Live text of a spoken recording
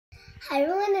Hi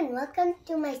everyone and welcome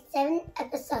to my 7th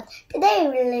episode. Today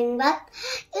we're learning about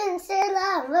instant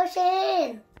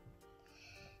motion.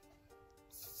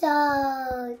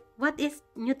 So, What is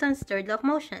Newton's third law of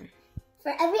motion?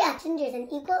 for every action there's an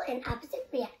equal and opposite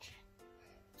reaction.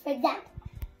 For example,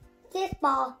 this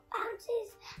ball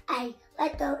bounces, I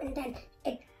let go and then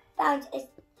it bounces,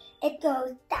 it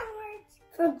goes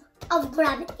downwards of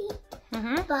gravity.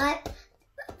 But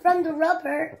from the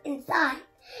rubber inside,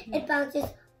 it bounces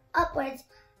upwards,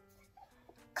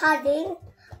 causing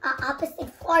an opposite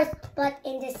force, but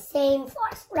in the same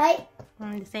force, right?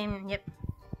 The same, yep.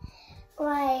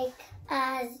 Like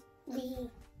as we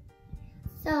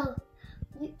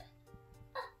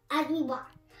walk,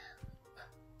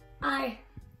 our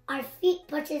feet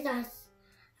pushes us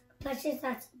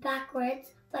backwards,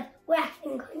 but we're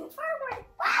actually going forward.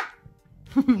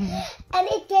 And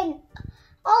it can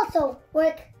also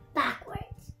work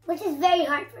backwards, which is very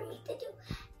hard for me to do.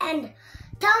 And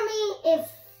tell me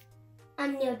if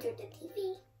I'm new to the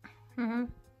TV.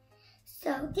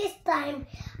 So this time,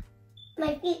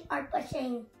 my feet are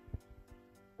pushing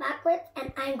backwards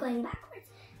and I'm going backwards.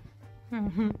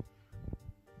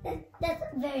 That's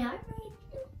very hard for me to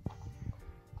do.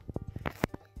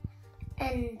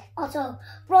 And also,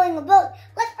 rowing a boat.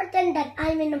 Let's pretend that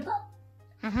I'm in a boat.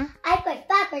 I push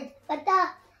backwards, but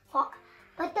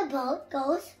the boat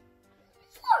goes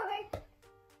forward.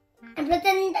 I'm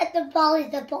pretending that the ball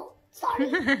is the boat.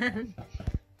 Sorry.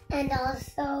 And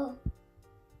also,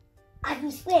 as we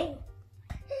swing,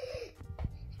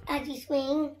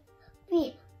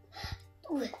 the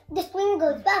swing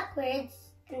goes backwards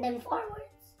and then forwards.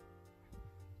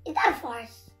 Is that a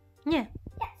force? Yeah.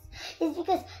 Yes. It's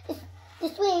because the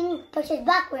swing pushes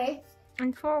backwards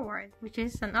And forward, which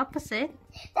is an opposite.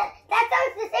 That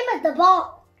sounds the same as the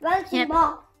ball, bouncing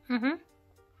ball.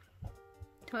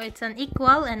 So it's an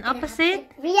equal and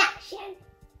opposite reaction.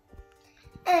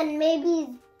 And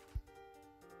maybe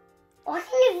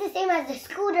walking is the same as a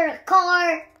scooter, a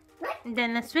car, right?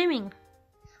 then a swimming.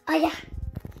 Oh yeah.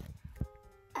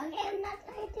 Okay, I'm not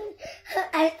trying to.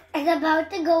 I was about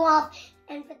to go off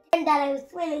and pretend that I was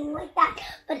swimming like that,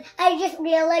 but I just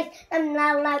realized I'm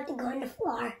not allowed to go on the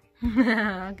floor.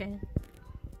 Okay.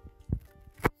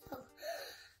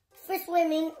 For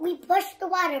swimming, we push the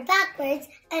water backwards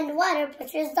and the water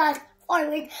pushes us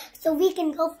forward so we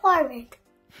can go forward.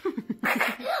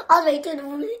 All the way to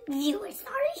the viewers,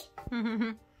 sorry.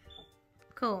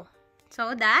 Cool.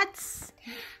 So that's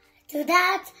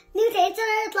Newton's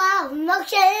third law of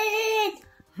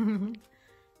motion.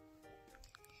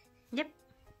 Yep.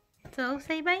 So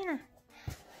say bye na.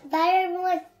 Bye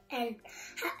everyone and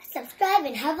subscribe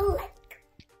and have a like.